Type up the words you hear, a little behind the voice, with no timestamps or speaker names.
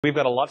We've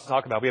got a lot to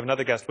talk about. We have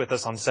another guest with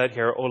us on set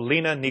here,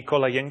 Olena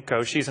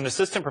Nikolayenko. She's an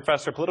assistant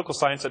professor of political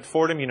science at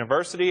Fordham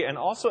University and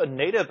also a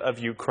native of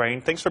Ukraine.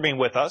 Thanks for being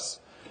with us.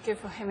 Thank you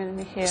for having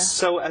me here.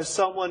 So as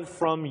someone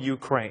from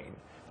Ukraine,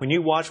 when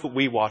you watch what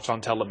we watch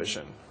on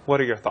television,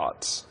 what are your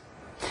thoughts?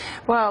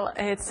 Well,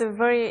 it's a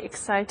very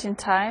exciting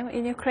time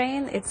in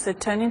Ukraine. It's a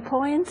turning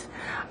point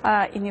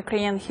in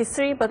Ukrainian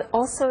history, but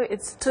also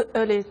it's too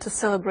early to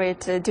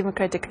celebrate a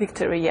democratic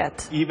victory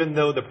yet. Even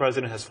though the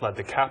president has fled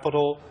the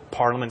capital,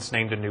 parliament's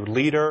named a new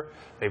leader,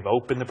 they've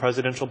opened the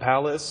presidential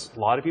palace, a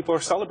lot of people are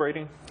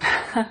celebrating.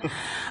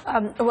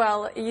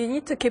 Well, you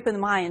need to keep in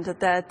mind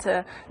that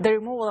the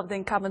removal of the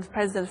incumbent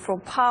president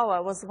from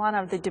power was one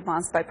of the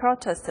demands by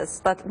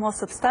protesters, but more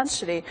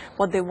substantially,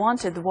 what they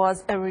wanted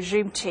was a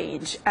regime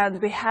change,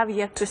 and we have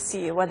yet to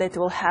see whether it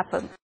will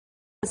happen.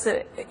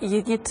 So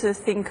you need to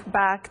think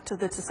back to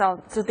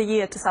the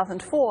year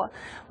 2004,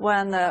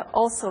 when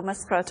also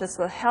mass protests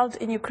were held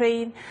in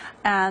Ukraine,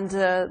 and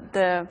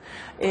the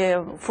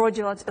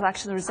fraudulent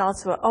election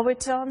results were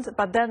overturned.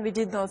 But then we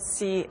did not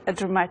see a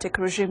dramatic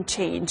regime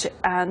change,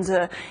 and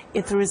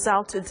it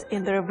resulted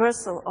in the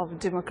reversal of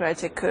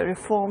democratic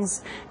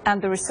reforms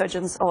and the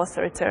resurgence of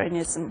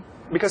authoritarianism.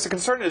 Because the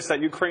concern is that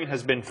Ukraine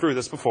has been through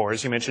this before,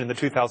 as you mentioned, in the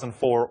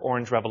 2004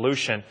 Orange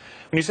Revolution.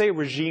 When you say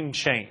regime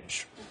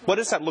change, what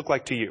does that look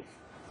like to you?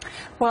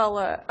 Well,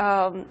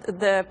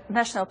 the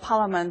national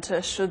parliament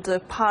should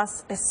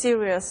pass a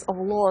series of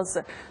laws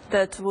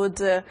that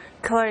would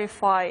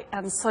clarify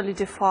and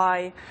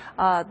solidify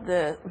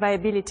the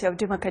viability of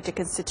democratic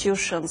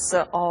institutions,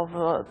 of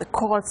the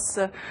courts,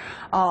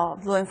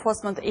 law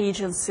enforcement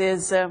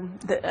agencies,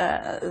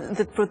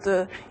 that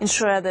would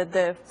ensure that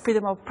the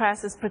freedom of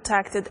press is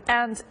protected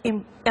and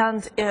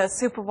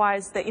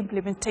supervise the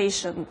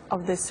implementation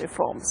of these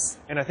reforms.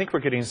 And I think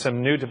we're getting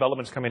some new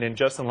developments coming in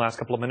just in the last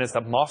couple of minutes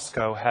that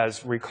Moscow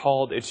has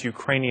recalled its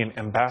Ukrainian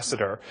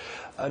ambassador.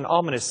 An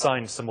ominous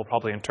sign, some will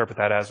probably interpret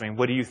that as. I mean,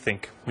 what do you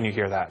think when you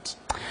hear that?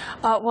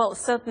 Well,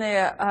 certainly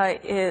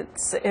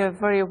it's a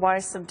very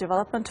worrisome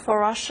development for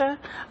Russia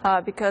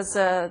because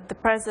the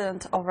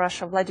president of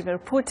Russia, Vladimir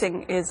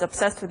Putin, is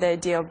obsessed with the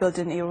idea of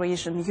building a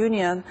Eurasian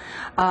Union,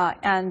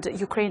 and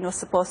Ukraine was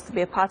supposed to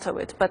be a part of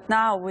it. But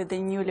now, with the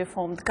newly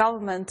formed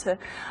government,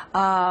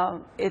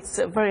 it's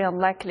very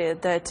unlikely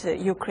that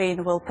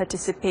Ukraine will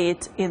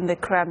participate in the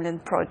Kremlin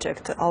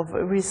project of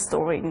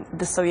restoring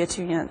the Soviet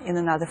Union in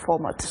another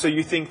format. So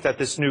you think that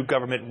this new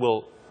government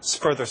will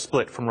further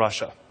split from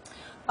Russia?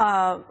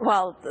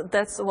 Well,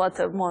 that's what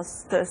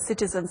most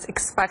citizens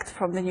expect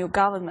from the new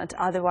government.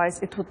 Otherwise,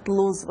 it would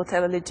lose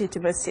whatever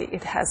legitimacy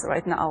it has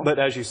right now. But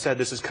as you said,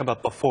 this has come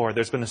up before.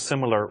 There's been a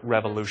similar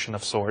revolution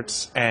of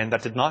sorts, and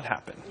that did not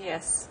happen.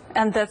 Yes,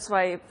 and that's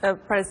why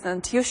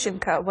President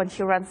Yushchenko, when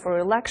he ran for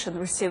election,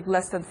 received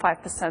less than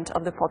 5%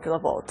 of the popular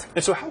vote.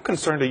 And so how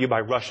concerned are you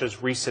by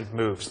Russia's recent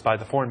moves, by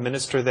the foreign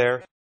minister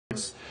there?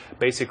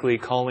 Basically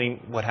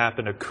calling what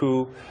happened a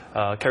coup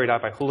carried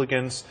out by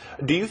hooligans.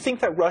 Do you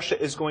think that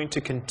Russia is going to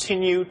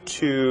continue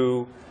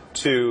to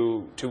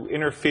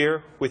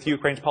interfere with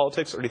Ukraine's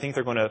politics, or do you think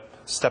they're going to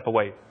step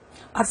away?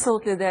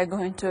 Absolutely, they're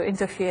going to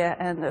interfere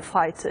and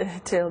fight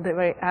till the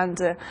very end.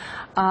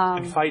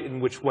 And fight in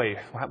which way?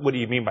 What do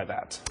you mean by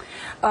that?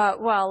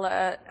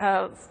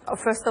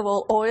 First of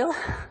all, oil.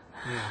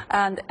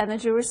 And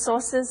energy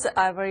resources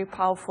are a very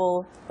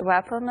powerful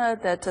weapon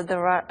that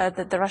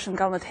the Russian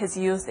government has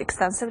used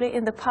extensively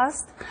in the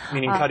past.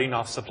 Meaning cutting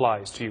off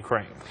supplies to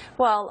Ukraine?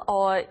 Well,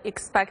 or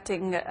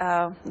expecting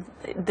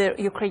the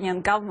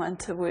Ukrainian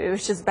government,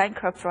 which is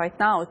bankrupt right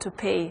now, to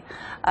pay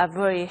a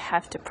very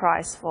hefty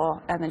price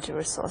for energy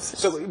resources.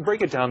 So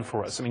break it down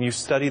for us. I mean, you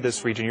study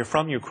this region. You're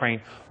from Ukraine.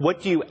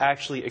 What do you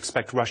actually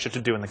expect Russia to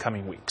do in the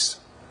coming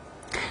weeks?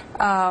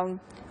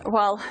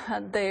 Well,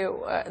 they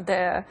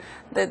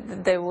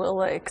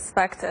will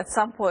expect at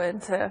some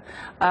point a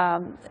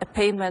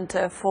payment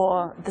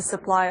for the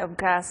supply of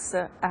gas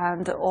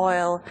and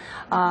oil,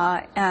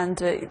 and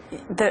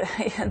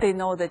they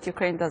know that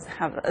Ukraine doesn't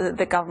have,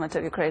 the government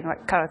of Ukraine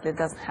currently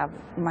doesn't have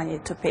money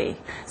to pay.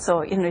 So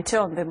in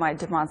return, they might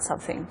demand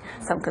something,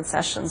 some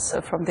concessions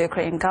from the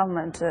Ukrainian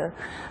government.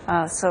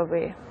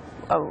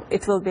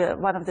 It will be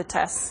one of the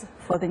tests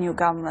for the new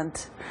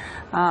government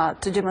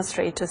to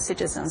demonstrate to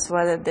citizens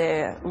whether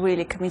they're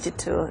really committed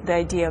to the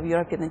idea of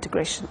European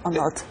integration or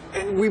not.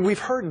 And we've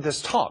heard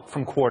this talk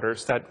from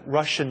quarters that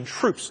Russian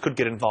troops could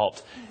get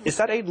involved. Is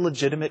that a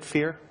legitimate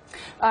fear?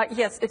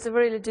 Yes, it's a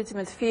very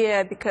legitimate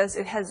fear because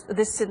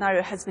this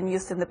scenario has been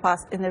used in the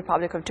past in the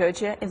Republic of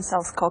Georgia, in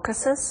South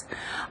Caucasus.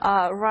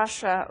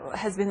 Russia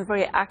has been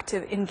very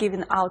active in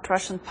giving out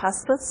Russian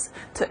passports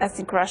to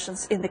ethnic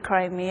Russians in the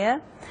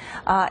Crimea.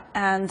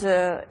 And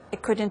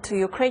according to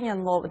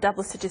Ukrainian law,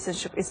 double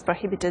citizenship is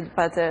prohibited,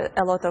 but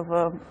a lot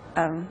of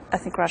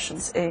ethnic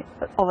Russians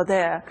over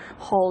there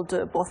hold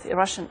both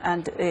Russian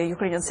and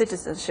Ukrainian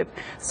citizenship.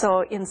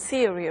 So in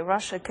theory,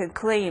 Russia can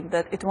claim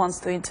that it wants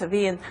to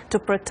intervene to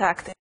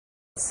protect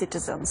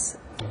citizens.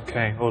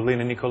 Okay,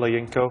 Olena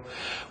Nikolayenko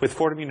with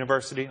Fordham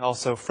University,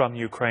 also from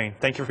Ukraine.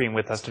 Thank you for being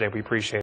with us today. We appreciate it.